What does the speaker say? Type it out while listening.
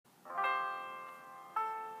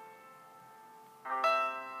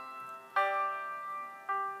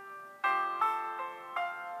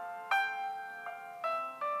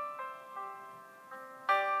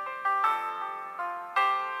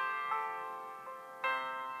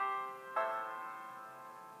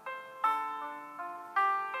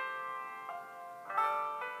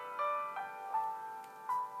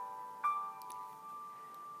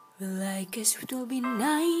Well, I guess it will be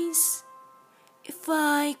nice if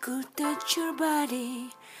I could touch your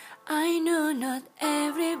body. I know not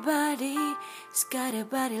everybody's got a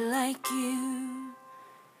body like you,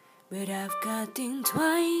 but I've got to think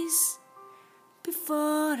twice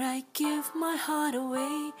before I give my heart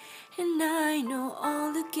away. And I know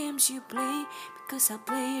all the games you play because I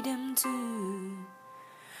play them too.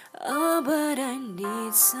 Oh, but I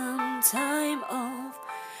need some time off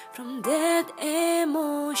from that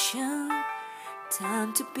emotion.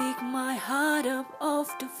 Time to pick my heart up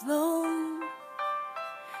off the floor.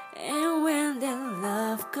 And when that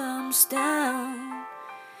love comes down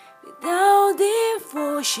without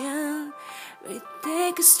devotion, it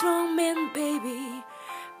take a strong man, baby.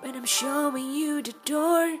 But I'm showing you the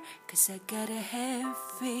door, 'cause I gotta have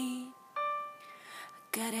faith. I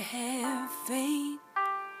gotta have faith.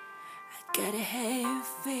 I gotta have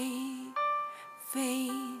faith.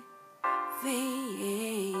 Faith,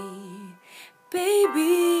 faith.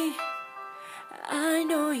 Baby, I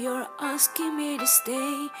know you're asking me to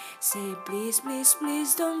stay. Say please, please,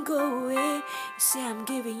 please don't go away. You say I'm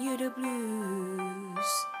giving you the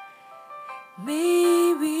blues.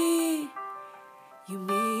 Maybe you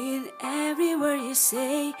mean every word you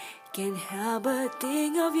say. Can't help but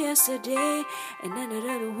think of yesterday, and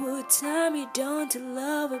another would time you down to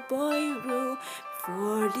love a boy rule.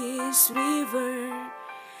 Before this river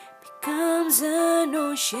becomes an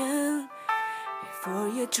ocean, before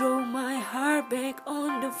you throw my heart back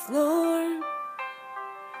on the floor.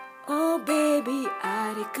 Oh baby,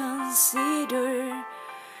 I reconsider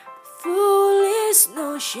foolish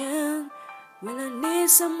notion. When I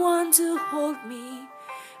need someone to hold me,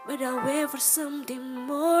 but I wait for something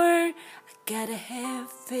more. I gotta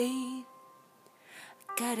have faith. I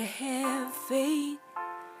gotta have faith.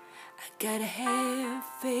 I gotta have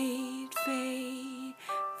faith, faith,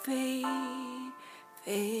 faith,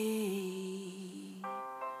 faith.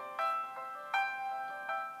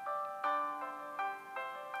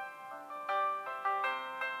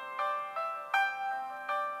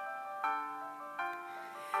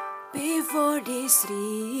 Before this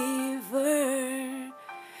river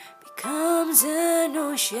becomes an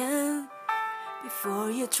ocean, before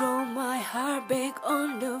you throw my heart back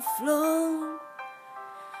on the floor.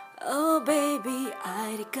 Oh baby,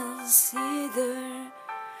 I reconsider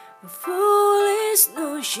a foolish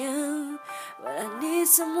notion. But I need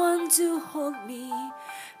someone to hold me,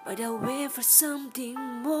 but I wait for something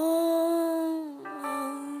more.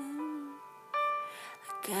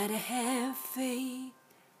 I gotta have faith.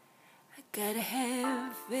 I gotta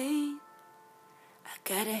have faith. I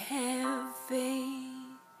gotta have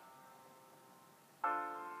faith. I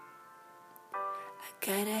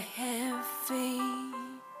gotta have faith.